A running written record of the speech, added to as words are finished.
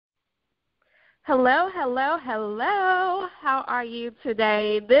Hello, hello, hello. How are you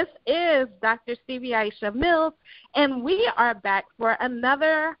today? This is Dr. Stevie Aisha Mills, and we are back for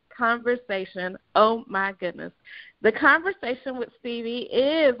another conversation. Oh, my goodness. The Conversation with Stevie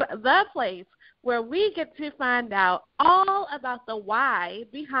is the place where we get to find out all about the why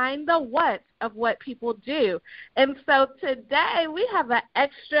behind the what of what people do. And so today we have an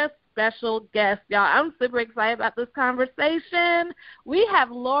extra special guest, y'all. I'm super excited about this conversation. We have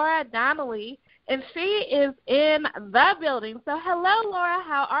Laura Donnelly, and she is in the building. So hello, Laura.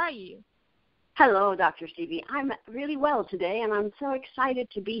 How are you? Hello, Dr. Stevie. I'm really well today, and I'm so excited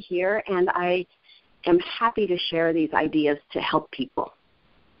to be here, and I am happy to share these ideas to help people.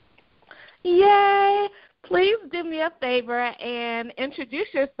 Yay! Please do me a favor and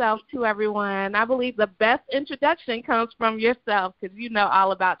introduce yourself to everyone. I believe the best introduction comes from yourself because you know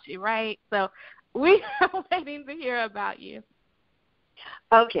all about you, right? So we are waiting to hear about you.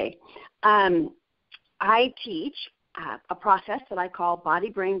 Okay. I teach a process that I call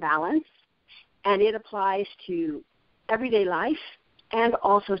body-brain balance, and it applies to everyday life and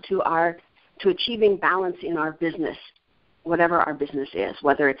also to achieving balance in our business, whatever our business is,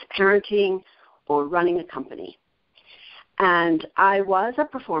 whether it's parenting or running a company. And I was a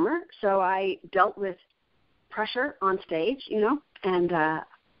performer, so I dealt with pressure on stage, and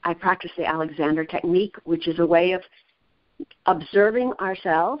I practiced the Alexander technique, which is a way of observing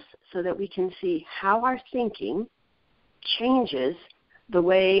ourselves so that we can see how our thinking changes the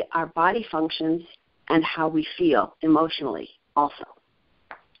way our body functions and how we feel emotionally also.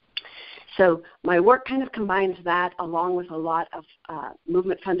 So my work kind of combines that along with a lot of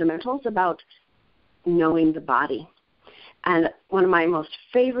movement fundamentals about knowing the body. And one of my most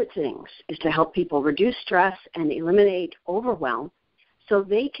favorite things is to help people reduce stress and eliminate overwhelm so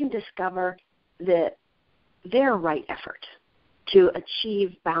they can discover their right effort to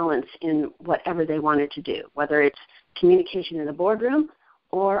achieve balance in whatever they wanted to do, whether it's communication in the boardroom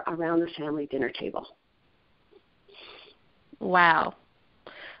or around the family dinner table. Wow.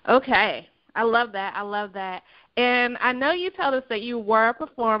 Okay. I love that. I love that. And I know you told us that you were a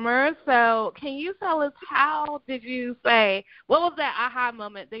performer, so can you tell us how did you say, what was that aha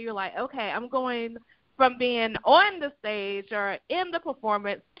moment that you're like, okay, I'm going from being on the stage or in the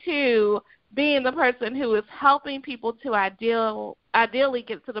performance to being the person who is helping people to ideally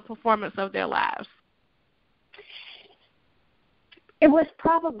get to the performance of their lives? It was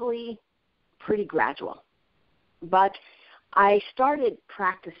probably pretty gradual, but I started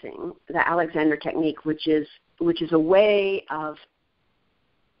practicing the Alexander technique, which is a way of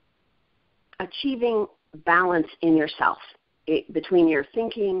achieving balance in yourself, between your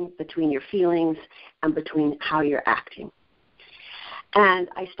thinking, between your feelings, and between how you're acting. And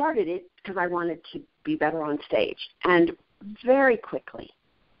I started it because I wanted to be better on stage. And very quickly,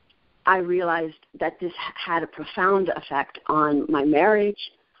 I realized that this had a profound effect on my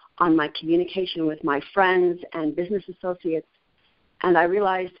marriage, on my communication with my friends and business associates. And I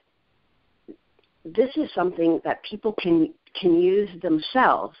realized this is something that people can use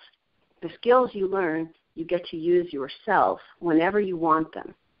themselves. The skills you learn, you get to use yourself whenever you want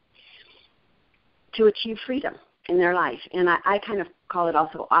them to achieve freedom in their life. And I kind of call it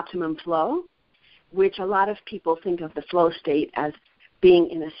also optimum flow, which a lot of people think of the flow state as being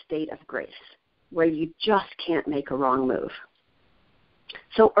in a state of grace, where you just can't make a wrong move.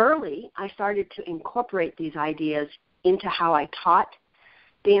 So early, I started to incorporate these ideas into how I taught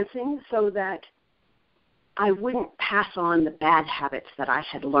dancing so that I wouldn't pass on the bad habits that I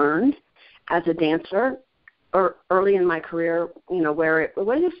had learned as a dancer or early in my career, where it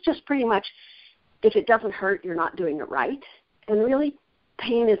was just pretty much, if it doesn't hurt, you're not doing it right. And really,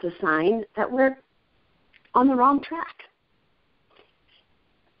 pain is a sign that we're on the wrong track.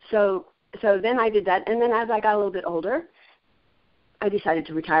 So then I did that, and then as I got a little bit older, I decided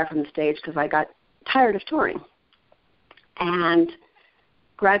to retire from the stage because I got tired of touring. And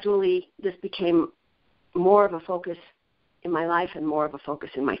gradually, this became more of a focus in my life and more of a focus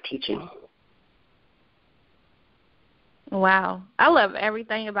in my teaching. Wow. I love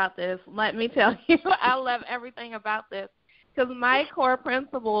everything about this. Let me tell you, I love everything about this because my core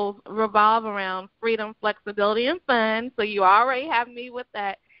principles revolve around freedom, flexibility, and fun. So you already have me with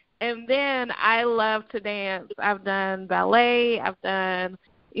that. And then I love to dance. I've done ballet. I've done,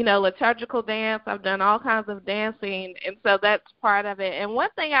 liturgical dance. I've done all kinds of dancing. And so that's part of it. And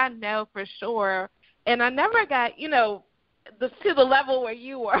one thing I know for sure, and I never got, to the level where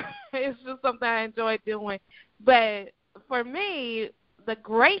you were. It's just something I enjoy doing. But for me, the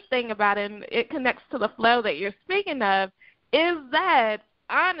great thing about it, and it connects to the flow that you're speaking of, is that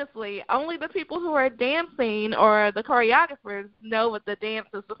honestly, only the people who are dancing or the choreographers know what the dance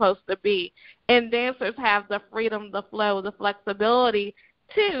is supposed to be. And dancers have the freedom, the flow, the flexibility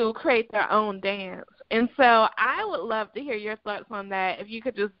to create their own dance. And so I would love to hear your thoughts on that. If you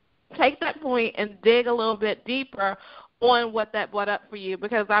could just take that point and dig a little bit deeper on what that brought up for you,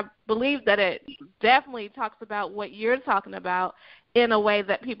 because I believe that it definitely talks about what you're talking about in a way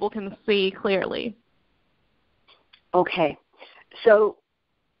that people can see clearly. Okay. So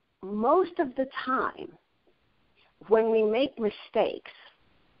most of the time when we make mistakes,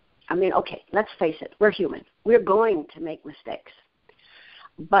 I mean, okay, let's face it, we're human. We're going to make mistakes.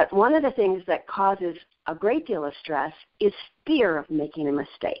 But one of the things that causes a great deal of stress is fear of making a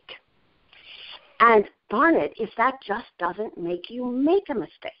mistake. And darn it, if that just doesn't make you make a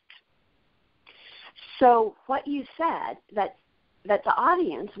mistake. So what you said, that the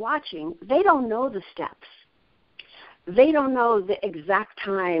audience watching, they don't know the steps. They don't know the exact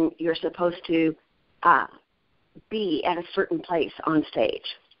time you're supposed to be at a certain place on stage.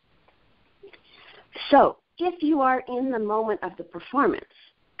 So if you are in the moment of the performance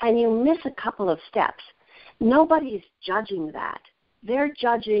and you miss a couple of steps, nobody's judging that. They're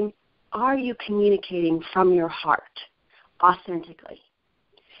judging, are you communicating from your heart authentically?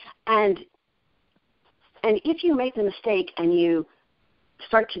 And if you make the mistake and you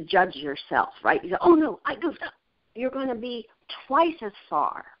start to judge yourself, right? You say, oh, no, I goofed up. You're going to be twice as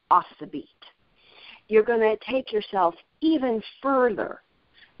far off the beat. You're going to take yourself even further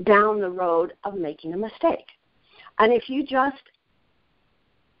down the road of making a mistake. And if you just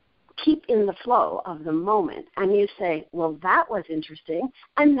keep in the flow of the moment and you say, well, that was interesting,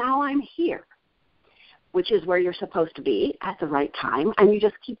 and now I'm here, which is where you're supposed to be at the right time, and you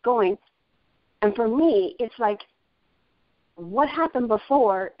just keep going. And for me, it's like what happened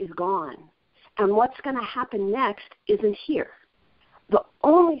before is gone, and what's going to happen next isn't here. The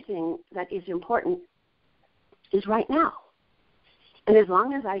only thing that is important is right now. And as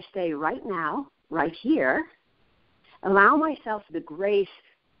long as I stay right now, right here, allow myself the grace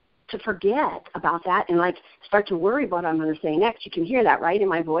to forget about that and like start to worry about what I'm going to say next. You can hear that, right, in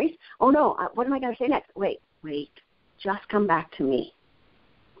my voice? Oh, no, what am I going to say next? Wait, just come back to me.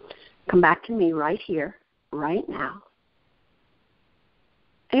 Come back to me right here, right now.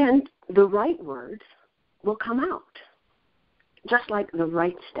 And the right words will come out, just like the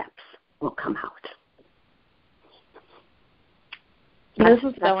right steps will come out. This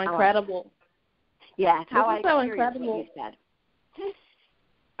is so incredible. Yeah, it's how I so incredible. What you said.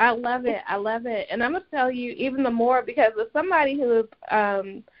 I love it. And I'm going to tell you even the more because as somebody who has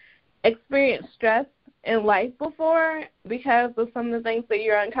experienced stress in life before because of some of the things that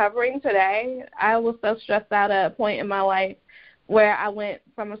you're uncovering today, I was so stressed out at a point in my life where I went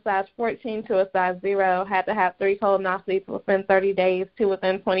from a size 14 to a size 0, had to have 3 colonoscopies within 30 days to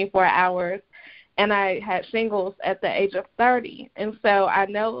within 24 hours, and I had shingles at the age of 30. And so I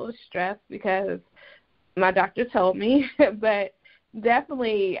know it was stress because my doctor told me, but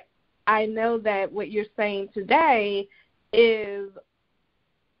definitely I know that what you're saying today is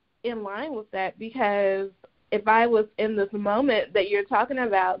in line with that because if I was in this moment that you're talking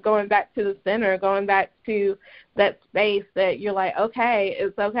about, going back to the center, going back to that space that you're like, okay,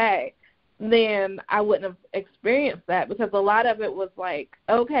 it's okay, then I wouldn't have experienced that because a lot of it was like,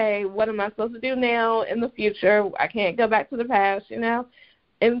 okay, what am I supposed to do now in the future? I can't go back to the past, you know?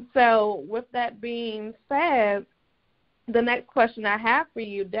 And so with that being said, the next question I have for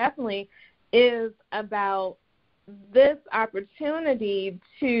you definitely is about this opportunity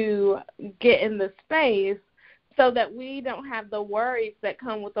to get in the space so that we don't have the worries that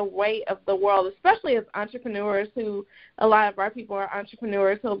come with the weight of the world, especially as entrepreneurs who a lot of our people are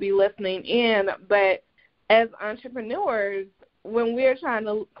entrepreneurs who will be listening in. But as entrepreneurs, when we're trying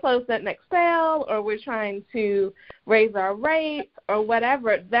to close that next sale or we're trying to raise our rates or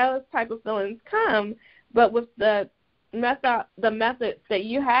whatever, those type of feelings come. But with the methods that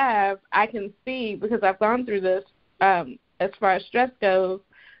you have, I can see, because I've gone through this as far as stress goes,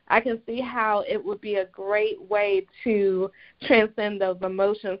 I can see how it would be a great way to transcend those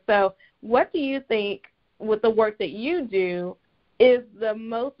emotions. So what do you think with the work that you do is the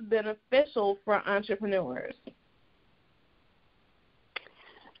most beneficial for entrepreneurs?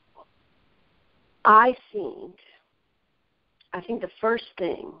 I think the first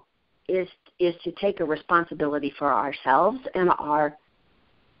thing is to take a responsibility for ourselves and our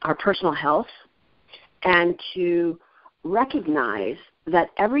personal health and to recognize that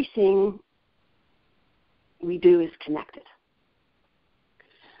everything we do is connected.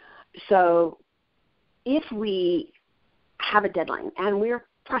 So if we have a deadline and we're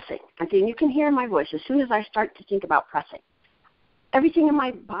pressing, and then you can hear in my voice, as soon as I start to think about pressing, everything in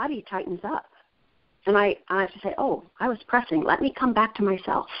my body tightens up. And I have to say, oh, I was pressing. Let me come back to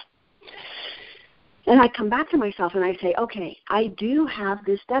myself. And I come back to myself and I say, okay, I do have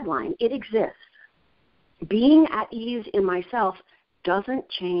this deadline. It exists. Being at ease in myself doesn't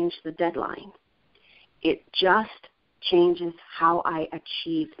change the deadline. It just changes how I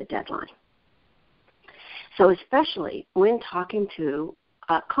achieve the deadline. So especially when talking to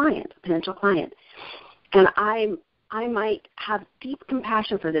a client, a potential client, and I might have deep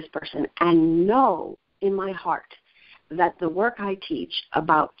compassion for this person and know in my heart that the work I teach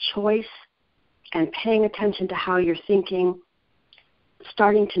about choice and paying attention to how you're thinking,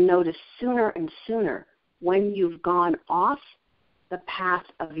 starting to notice sooner and sooner when you've gone off the path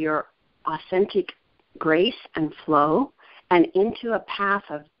of your authentic grace and flow and into a path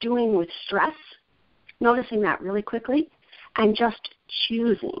of doing with stress, noticing that really quickly, and just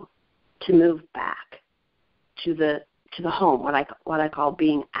choosing to move back to the home, what I call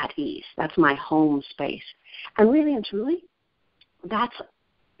being at ease. That's my home space. And really and truly, that's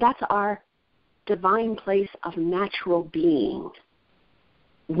our divine place of natural being.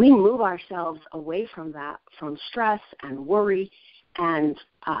 We move ourselves away from that, from stress and worry, and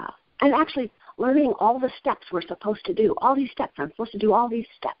actually learning all the steps we're supposed to do. All these steps. I'm supposed to do all these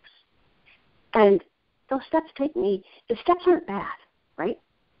steps. And those steps the steps aren't bad, right?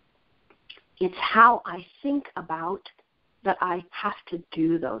 It's how I think about that I have to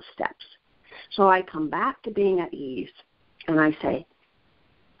do those steps. So I come back to being at ease, and I say,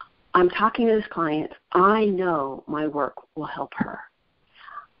 I'm talking to this client. I know my work will help her.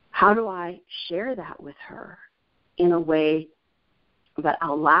 How do I share that with her in a way that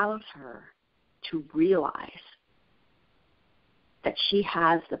allows her to realize that she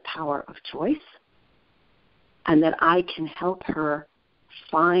has the power of choice and that I can help her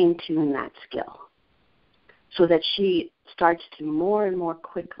fine-tune that skill so that she starts to more and more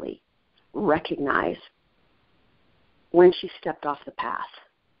quickly recognize when she stepped off the path,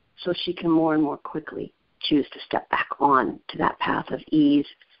 so she can more and more quickly choose to step back on to that path of ease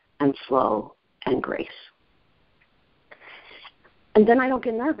and flow and grace. And then I don't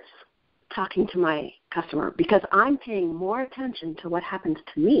get nervous talking to my customer because I'm paying more attention to what happens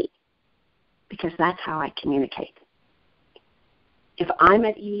to me, because that's how I communicate. If I'm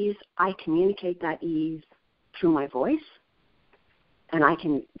at ease, I communicate that ease through my voice. And I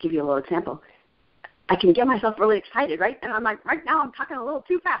can give you a little example. I can get myself really excited, right? And I'm like, right now I'm talking a little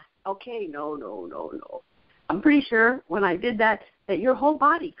too fast. Okay, no. I'm pretty sure when I did that your whole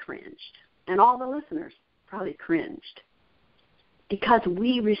body cringed, and all the listeners probably cringed, because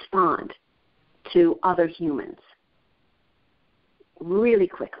we respond to other humans really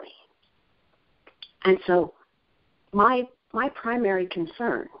quickly. And so my primary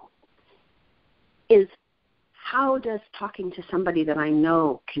concern is, how does talking to somebody that I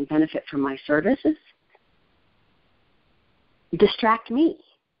know can benefit from my services distract me,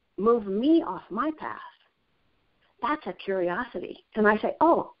 move me off my path? That's a curiosity. And I say,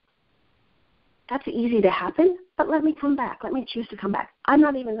 oh, that's easy to happen, but let me come back. Let me choose to come back. I'm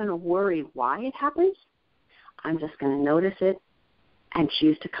not even going to worry why it happens. I'm just going to notice it and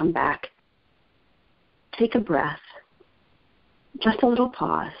choose to come back. Take a breath, just a little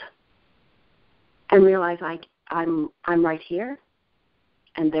pause, and realize I'm right here,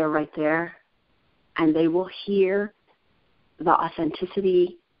 and they're right there, and they will hear the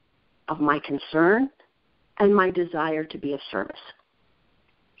authenticity of my concern and my desire to be of service.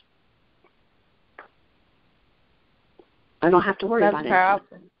 I don't have to worry about it.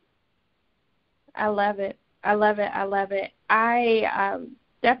 I love it. I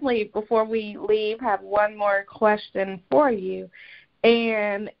definitely, before we leave, have one more question for you.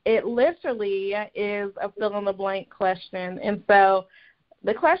 And it literally is a fill-in-the-blank question. And so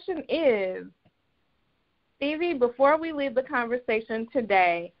the question is, Stevie, before we leave the conversation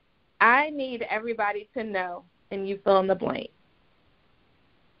today, I need everybody to know, and you fill in the blank.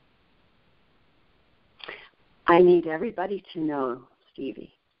 I need everybody to know,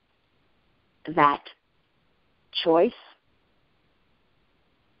 Stevie, that choice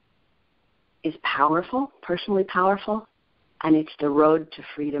is powerful, personally powerful, and it's the road to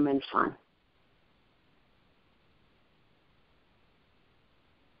freedom and fun.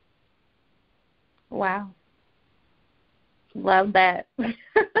 Wow. Love that.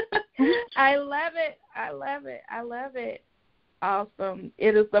 I love it. Awesome.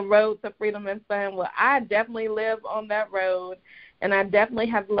 It is the road to freedom and fun. Well, I definitely live on that road, and I definitely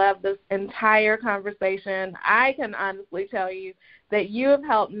have loved this entire conversation. I can honestly tell you that you have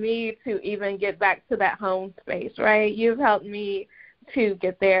helped me to even get back to that home space, right? You've helped me to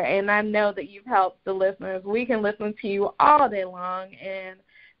get there, and I know that you've helped the listeners. We can listen to you all day long, and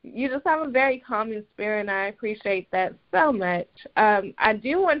you just have a very calming spirit, and I appreciate that so much. I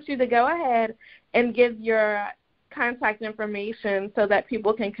do want you to go ahead and give your contact information so that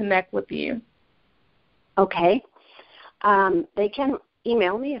people can connect with you. Okay. They can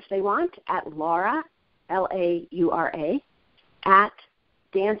email me if they want at Laura, Laura, at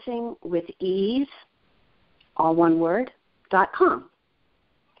dancingwithease, all one word, .com.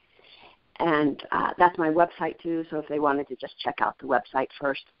 And that's my website, too, so if they wanted to just check out the website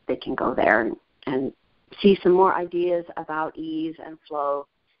first, they can go there and see some more ideas about ease and flow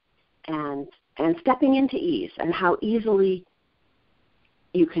and stepping into ease and how easily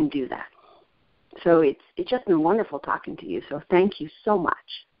you can do that. So it's just been wonderful talking to you, so thank you so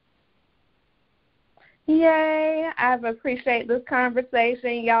much. Yay. I appreciate this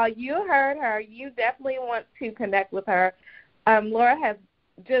conversation. Y'all, you heard her. You definitely want to connect with her. Laura has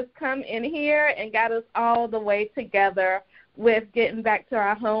just come in here and got us all the way together with getting back to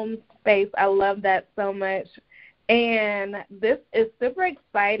our home space. I love that so much. And this is super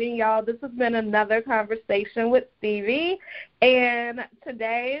exciting, y'all. This has been another conversation with Stevie. And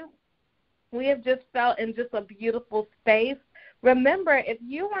today we have just felt in just a beautiful space. Remember, if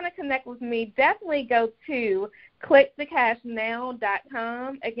you want to connect with me, definitely go to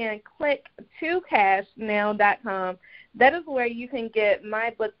clickthecashnow.com. Again, clickthecashnow.com. That is where you can get my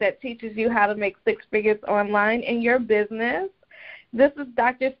book that teaches you how to make six figures online in your business. This is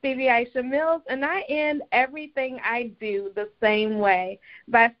Dr. Stevie Aisha Mills, and I end everything I do the same way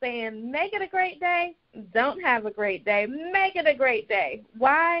by saying, make it a great day. Don't have a great day. Make it a great day.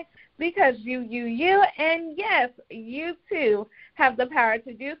 Why? Because you, and yes, you too have the power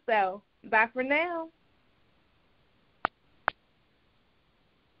to do so. Bye for now.